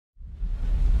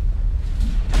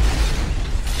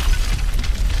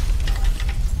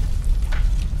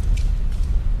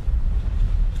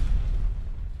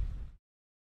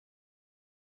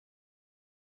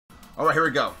Alright, here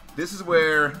we go. This is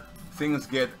where things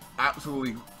get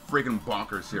absolutely freaking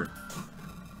bonkers here.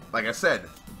 Like I said,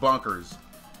 bonkers.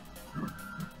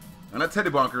 And not Teddy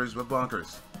bonkers, but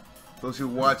bonkers. Those who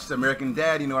watched American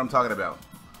Dad, you know what I'm talking about.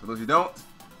 For those who don't,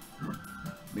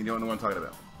 you don't know what I'm talking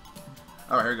about.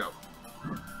 Alright, here we go.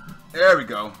 There we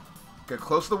go. Get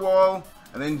close to the wall,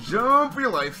 and then jump for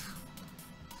your life.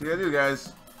 That's what you gotta do,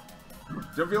 guys.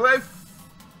 Jump for your life,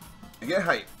 and get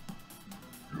height.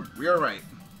 We are right.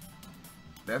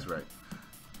 That's right.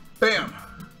 Bam!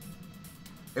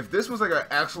 If this was like an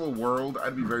actual world,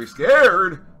 I'd be very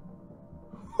scared.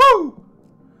 Woo!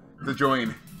 To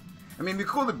join. I mean, it'd be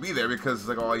cool to be there because it's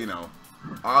like all, you know,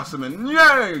 awesome and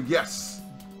yay! Yes!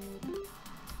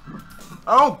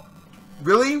 Oh!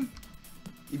 Really?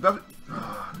 You bounced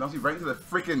me right into the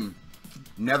freaking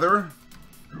nether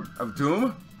of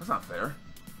doom? That's not fair.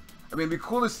 I mean, it'd be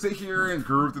cool to sit here and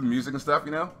groove through the music and stuff,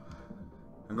 you know?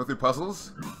 And go through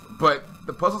puzzles. But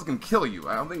the puzzles can kill you.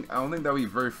 I don't think that would be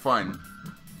very fun.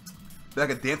 It'd be like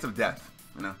a dance of death,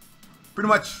 you know? Pretty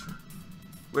much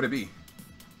what it'd be.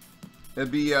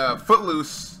 It'd be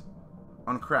Footloose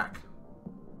on crack.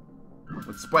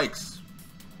 With spikes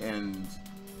and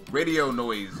radio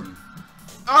noise and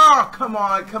oh, come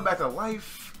on, come back to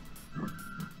life.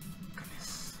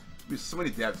 Goodness. There's so many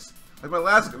deaths. Like my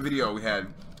last video we had,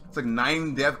 it's like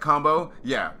 9 death combo.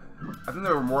 Yeah. I think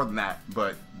there were more than that,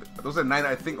 but those are 9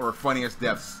 I think were funniest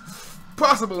deaths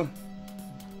possible.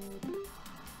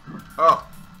 Oh.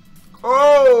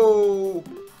 Oh!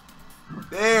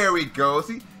 There we go.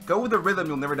 See? Go with the rhythm,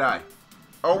 you'll never die.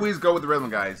 Always go with the rhythm,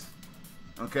 guys.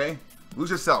 Okay? Lose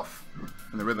yourself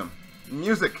in the rhythm.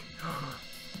 Music.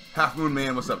 Half Moon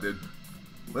Man, what's up, dude?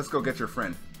 Let's go get your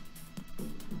friend.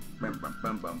 Bum bum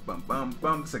bum bum bum bum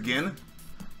bum. This again.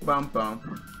 Bum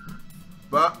bum.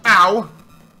 But ow!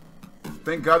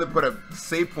 Thank God they put a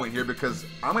save point here because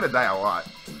I'm gonna die a lot.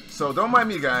 So don't mind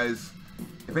me, guys.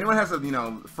 If anyone has a, you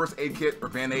know, first aid kit or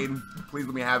band-aid, please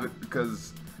let me have it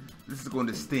because this is going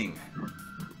to sting.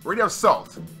 We already have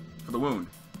salt for the wound,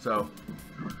 so.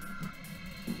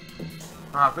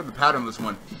 I forgot the pattern on this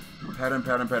one. Pattern.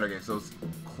 Okay, so it's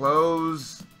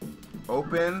close,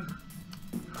 open.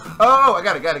 Oh, I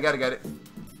got it.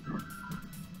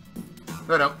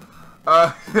 No.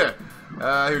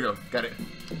 Here we go. Got it.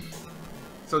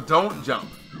 So don't jump.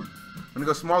 When it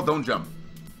goes small, don't jump.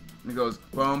 And it goes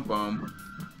boom, boom,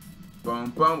 boom,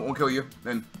 boom. Won't kill you.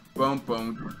 Then boom,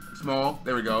 boom. Small.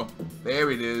 There we go. There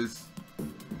it is.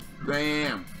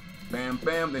 Bam, bam,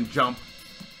 bam. Then jump.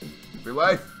 Free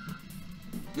life.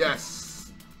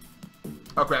 Yes.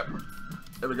 Oh crap.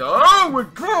 There we go. Oh my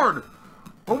God!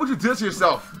 What would you do to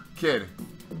yourself, kid?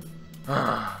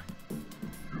 I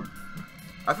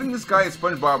think this guy and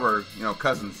SpongeBob are, you know,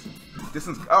 cousins.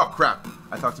 Distant. Oh crap!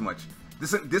 I talk too much.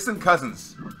 Distant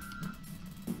cousins.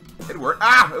 It'd work.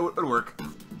 Ah! It'd work.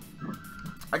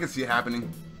 I can see it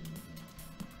happening.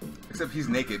 Except he's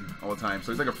naked all the time,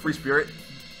 so he's like a free spirit.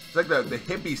 It's like the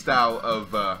hippie style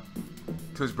of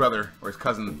to his brother or his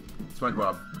cousin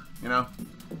SpongeBob. You know,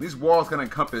 these walls kind of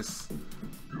encompass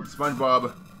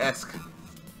SpongeBob-esque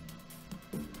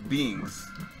beings.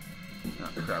 Oh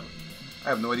crap! I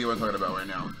have no idea what I'm talking about right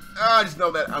now. I just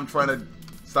know that I'm trying to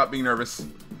stop being nervous.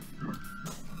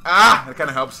 Ah, that kind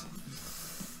of helps.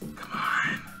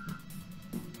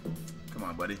 Come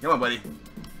on, buddy. Come on, buddy.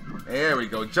 There we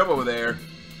go. Jump over there.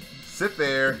 Sit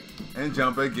there and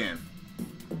jump again.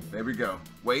 There we go.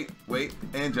 Wait,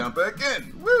 and jump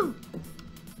again. Woo!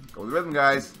 Go with the rhythm,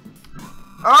 guys.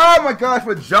 Oh my gosh,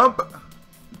 but jump!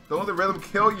 Don't let the rhythm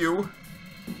kill you.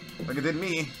 Like it did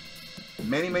me.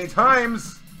 Many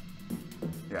times.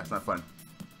 Yeah, it's not fun.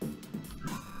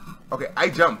 Okay, I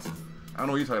jumped. I don't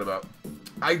know what you're talking about.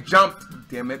 I jumped,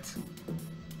 damn it.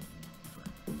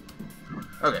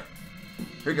 Okay.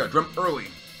 Here we go. Jump early.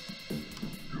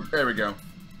 There we go.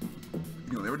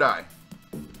 You'll never die.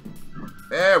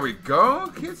 There we go.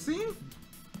 Can't see?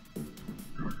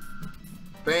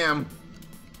 Bam.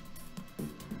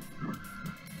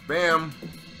 Bam.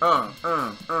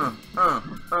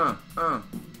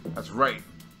 That's right.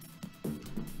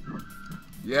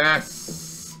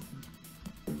 Yes.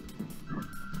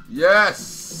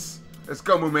 Yes. Let's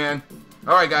go, Moo Man.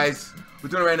 Alright, guys. We're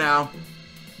doing it right now.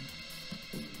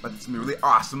 But it's gonna be really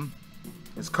awesome.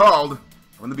 It's called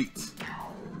On the Beat.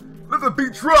 Let the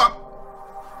beat drop.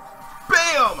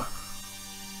 Bam!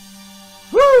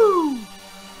 Woo!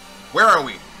 Where are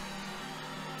we?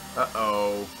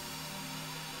 Uh-oh.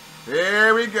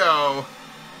 Here we go.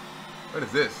 What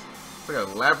is this? It's like a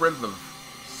labyrinth of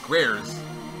squares.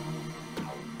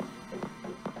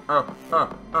 Ah!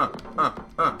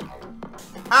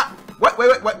 What?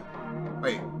 Wait.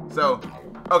 Wait, so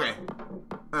Okay.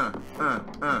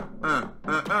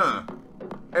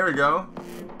 There we go.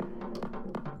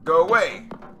 Go away.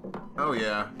 Oh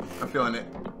yeah, I'm feeling it.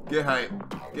 Get hype.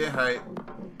 Get hype.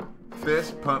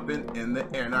 Fist pumping in the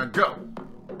air. Now go.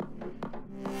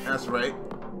 That's right.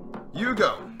 You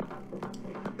go.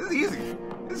 This is easy.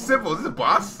 This is simple. Is this a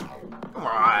boss? Come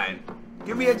on.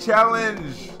 Give me a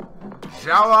challenge.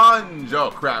 Challenge.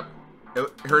 Oh crap. It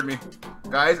heard me.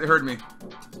 Guys, it heard me.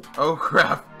 Oh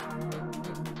crap.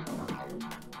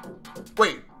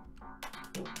 Wait.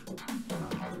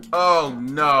 Oh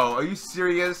no. Are you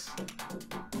serious?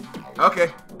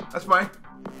 Okay. That's fine.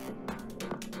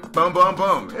 Boom, boom,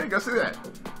 boom. There you go. See that.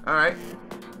 Alright.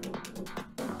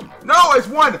 No, it's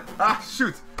 1. Ah,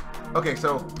 shoot. Okay,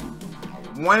 so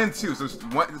 1 and 2. So it's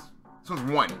one, this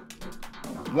one's 1.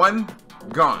 1,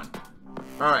 gone.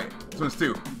 Alright, this one's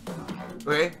 2.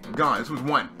 Okay, gone. This one's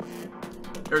 1.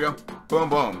 There we go. Boom,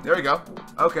 boom. There we go.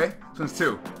 Okay, this one's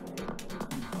 2.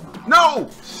 No!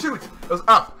 Shoot! It was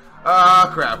up. Ah,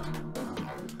 crap.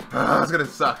 Ah, it's gonna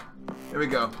suck. There we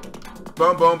go.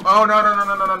 Boom, boom. Oh, no, no, no,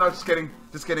 no, no, no, no. Just kidding.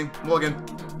 Just kidding. Mulligan.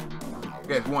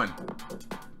 Okay, it's 1.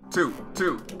 2,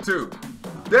 2, 2.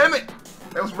 Damn it!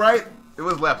 That was right. It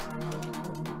was left.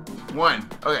 1.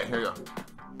 Okay, here we go.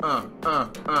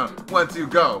 1, 2,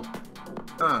 go.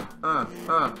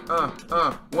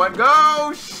 1,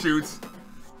 go! Shoot.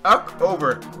 Up,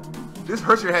 over. This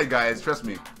hurts your head, guys. Trust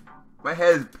me. My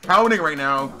head is pounding right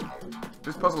now.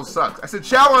 This puzzle sucks. I said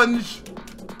challenge!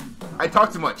 I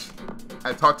talk too much.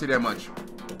 I talk too damn much.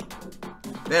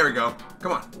 There we go.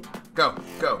 Come on. Go,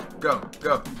 go, go,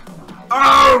 go.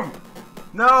 Oh!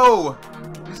 No!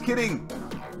 Just kidding.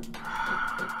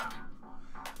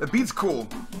 The beat's cool.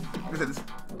 Like I said,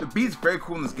 the beat's very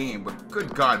cool in this game, but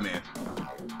good God, man.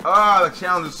 Ah, the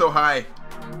challenge is so high.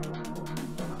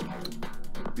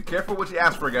 Be careful what you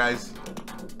ask for, guys.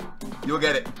 You'll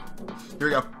get it. Here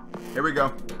we go. Here we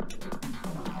go.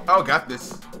 Oh, got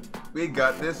this. We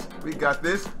got this. We got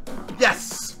this.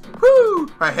 Yes! Woo!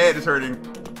 My head is hurting.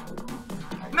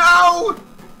 No!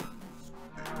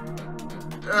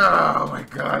 Oh my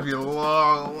God, it'll be a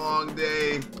long, long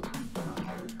day.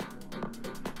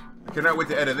 I cannot wait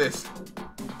to edit this.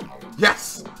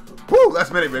 Yes! Woo!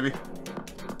 Last minute, baby.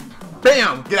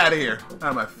 Bam! Get out of here. Out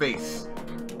of my face.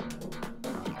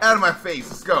 Out of my face.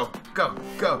 Let's go. Go,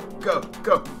 go, go,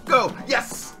 go, go.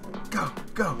 Yes! Go,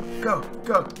 go, go,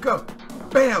 go, go.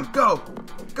 Bam! Go!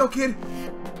 Go, kid!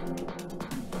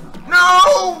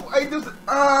 No! I just...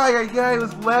 Ah, yeah, it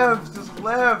was left. Just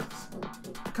left.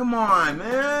 Come on,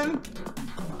 man.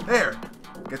 There.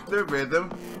 Get the rhythm.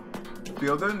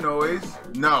 Feel the noise.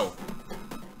 No.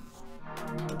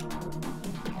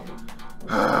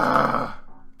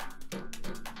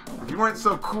 If you weren't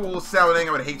so cool sounding,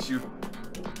 I would hate you.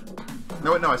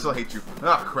 No, I still hate you.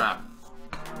 Oh, crap.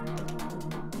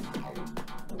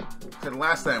 I said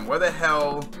last time, where the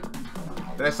hell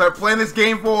did I start playing this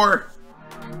game for?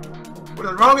 What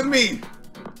is wrong with me?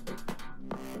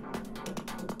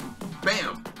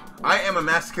 Bam! I am a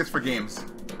masochist for games.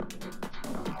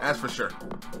 That's for sure.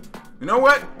 You know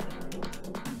what?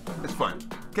 It's fun.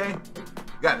 Okay?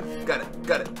 Got it. Got it.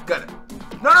 Got it. Got it.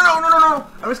 No, no, no, no, no, no!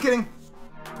 I'm just kidding.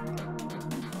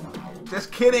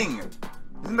 Just kidding.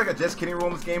 Isn't there like a just kidding rule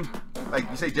in this game? Like,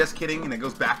 you say just kidding and it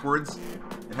goes backwards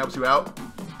and helps you out?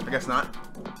 I guess not.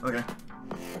 Okay.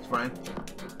 It's fine.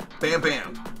 Bam,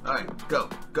 bam. Alright, go,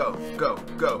 go, go,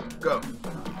 go, go.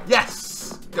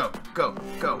 Yes! Go, go,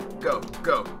 go, go,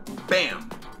 go. Bam!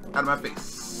 Out of my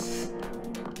face.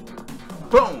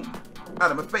 Boom!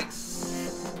 Out of my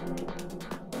face.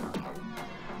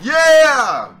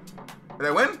 Yeah! Did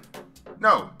I win?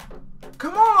 No.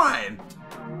 Come on!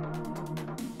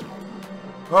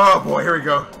 Oh boy, here we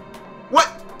go. What?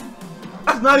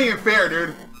 That's not even fair,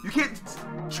 dude. You can't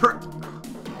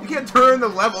turn the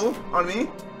level on me.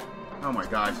 Oh my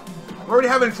gosh. We're already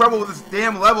having trouble with this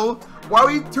damn level. Why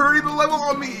are you turning the level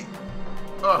on me?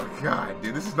 Oh god,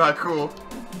 dude, this is not cool.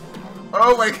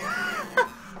 Oh my god.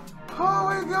 Oh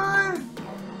my god.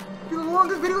 The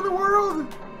longest video in the world.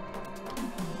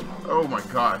 Oh my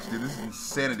gosh, dude, this is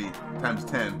insanity times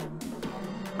 10.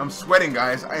 I'm sweating,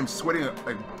 guys. I am sweating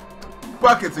like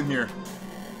buckets in here.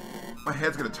 My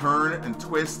head's gonna turn and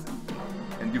twist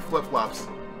and do flip-flops.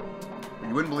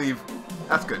 You wouldn't believe.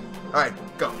 That's good. Alright,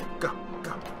 go, go,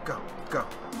 go, go, go.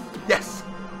 Yes!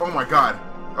 Oh my god.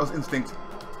 That was instinct.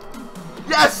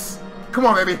 Yes! Come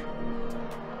on, baby.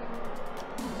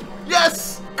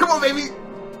 Yes! Come on, baby.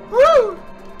 Woo!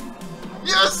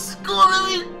 Yes! Come on,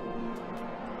 baby.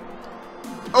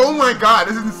 Oh my god,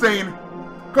 this is insane.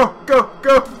 Go, go,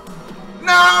 go.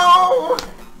 No!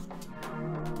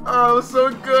 Oh, so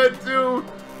good, too.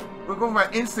 We're going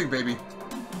by instinct, baby.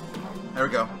 There we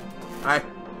go. Alright.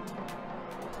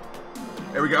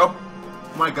 There we go.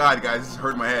 Oh my god, guys, this is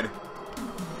hurting my head.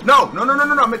 No! No, no, no,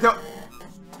 no, no! I went down.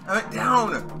 I went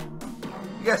down!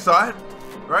 You guys saw it?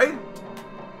 Right?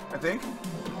 I think?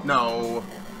 No.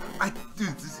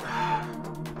 Dude, this...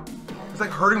 It's like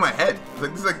hurting my head. It's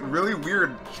like, this is like really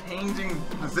weird changing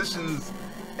positions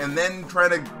and then trying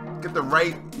to get the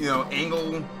right, you know,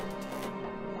 angle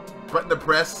button to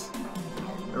press.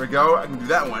 There we go. I can do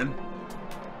that one.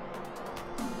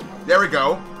 There we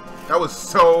go. That was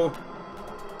so...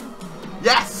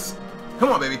 Yes!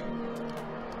 Come on, baby.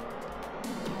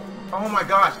 Oh my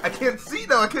gosh. I can't see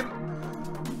though. I can't...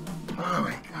 Oh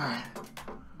my god.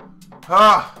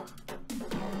 Ah.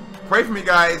 Pray for me,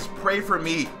 guys. Pray for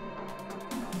me.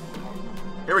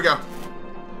 Here we go.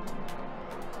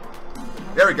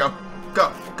 There we go.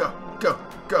 Go, go, go,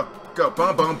 go, go.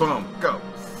 Boom, boom, boom. Go.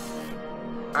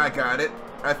 I got it.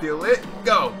 I feel it.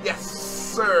 Go. Yes,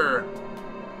 sir.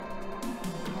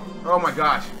 Oh my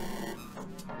gosh.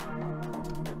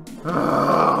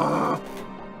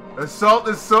 The salt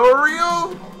is so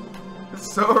real.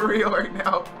 It's so real right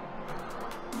now.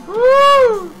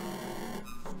 Woo!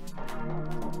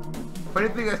 Funny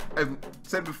thing I've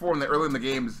said before early in the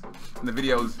games, in the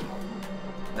videos,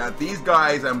 that these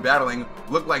guys I'm battling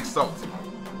look like salt.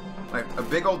 Like a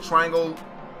big old triangle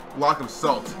block of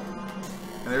salt.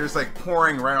 And they're just like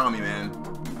pouring right on me, man.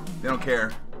 They don't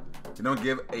care. They don't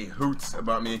give a hoot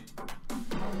about me.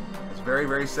 It's very,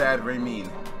 very sad, very mean.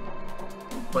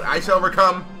 But I shall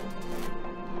overcome.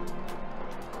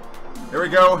 There we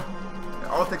go. It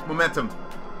all takes momentum.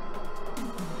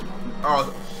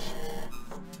 Oh,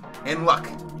 and luck.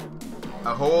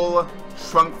 A whole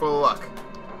trunk full of luck.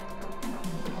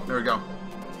 There we go.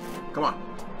 Come on.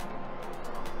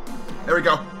 There we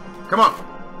go. Come on.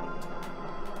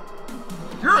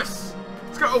 Yes!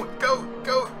 Let's go! Go!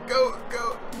 Go! Go!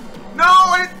 Go! No!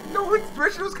 I didn't know which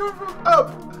direction it was coming from.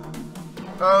 Up!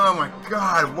 Oh my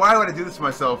god. Why would I do this to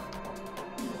myself?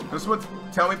 Can someone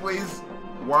tell me, please,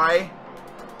 why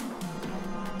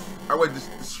I would just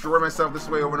destroy myself this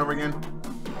way over and over again?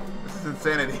 This is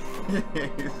insanity.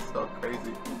 This is so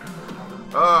crazy.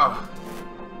 Oh.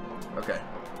 Okay.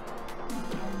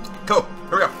 Go.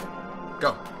 Here we go.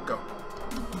 Go. Go.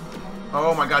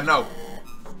 Oh my god, no.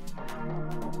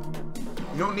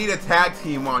 You don't need a tag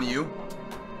team on you.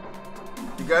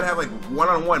 You gotta have like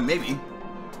one-on-one, maybe.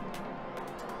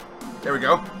 There we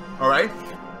go. Alright.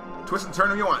 Twist and turn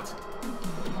if you want.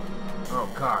 Oh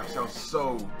gosh, that was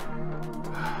so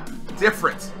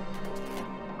different.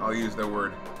 I'll use that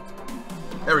word.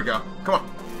 There we go. Come on.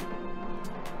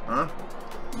 Huh?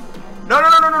 No, no,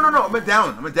 no, no, no, no, no. I went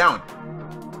down. I went down.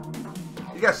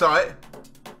 You guys saw it.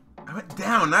 I went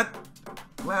down, not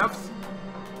left.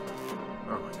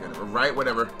 Oh my goodness. Right,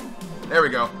 whatever. There we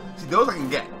go. See, those I can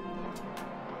get.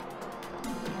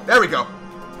 There we go.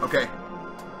 Okay.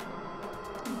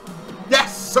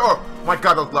 Yes! Oh my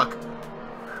god, that was luck.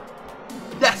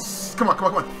 Yes! Come on,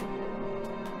 come on, come on.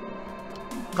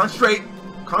 Concentrate.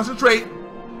 Concentrate.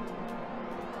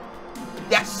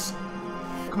 Yes!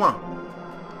 Come on.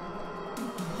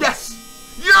 Yes!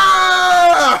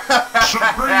 Yeah!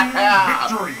 Supreme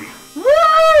victory!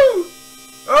 Woo!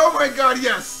 Oh my god,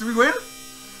 yes! Did we win?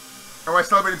 Or am I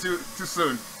celebrating too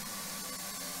soon?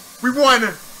 We won!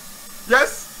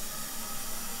 Yes?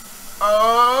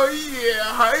 Oh yeah,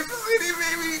 Hype City,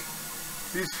 baby!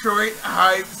 Detroit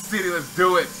Hype City, let's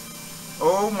do it!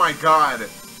 Oh my god,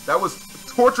 that was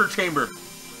torture chamber.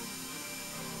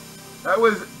 That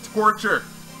was torture.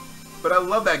 But I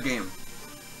love that game.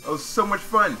 It was so much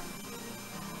fun.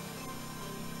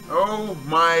 Oh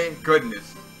my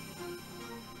goodness.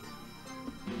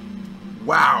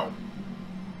 Wow.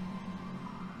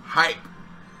 Hype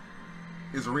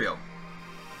is real.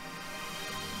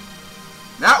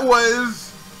 That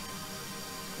was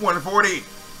 140.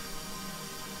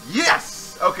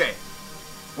 Yes! Okay.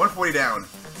 140 down.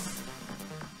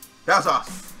 That was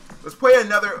awesome. Let's play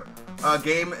another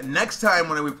game next time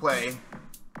when we play,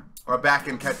 or back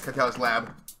in Kaitality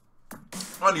lab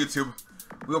on YouTube.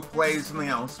 We'll play something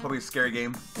else, probably a scary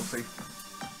game. We'll see.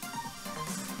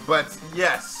 But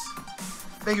yes,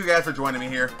 thank you guys for joining me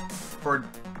here, for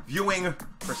viewing,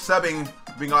 for subbing,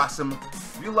 for being awesome.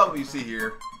 If you love what you see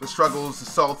here, the struggles, the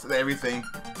salt, the everything,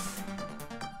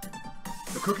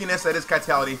 the kookiness that is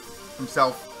Kaitality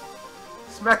himself,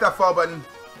 smack that follow button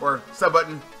or sub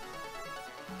button,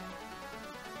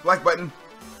 like button.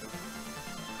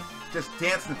 Just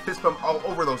dance and fist bump all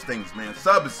over those things, man.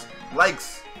 Subs,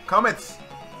 likes, comments.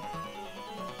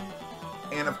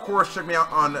 And of course, check me out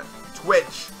on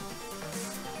Twitch.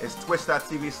 It's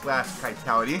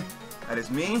twitch.tv/Kaitality. That is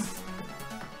me.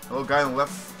 The little guy in the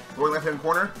lower left-hand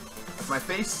corner. That's my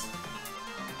face.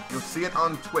 You'll see it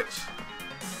on Twitch.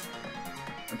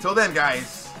 Until then,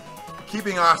 guys, keep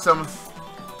being awesome.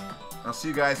 I'll see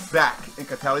you guys back in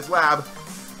Kaitality's lab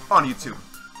on YouTube.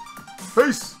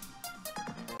 Peace!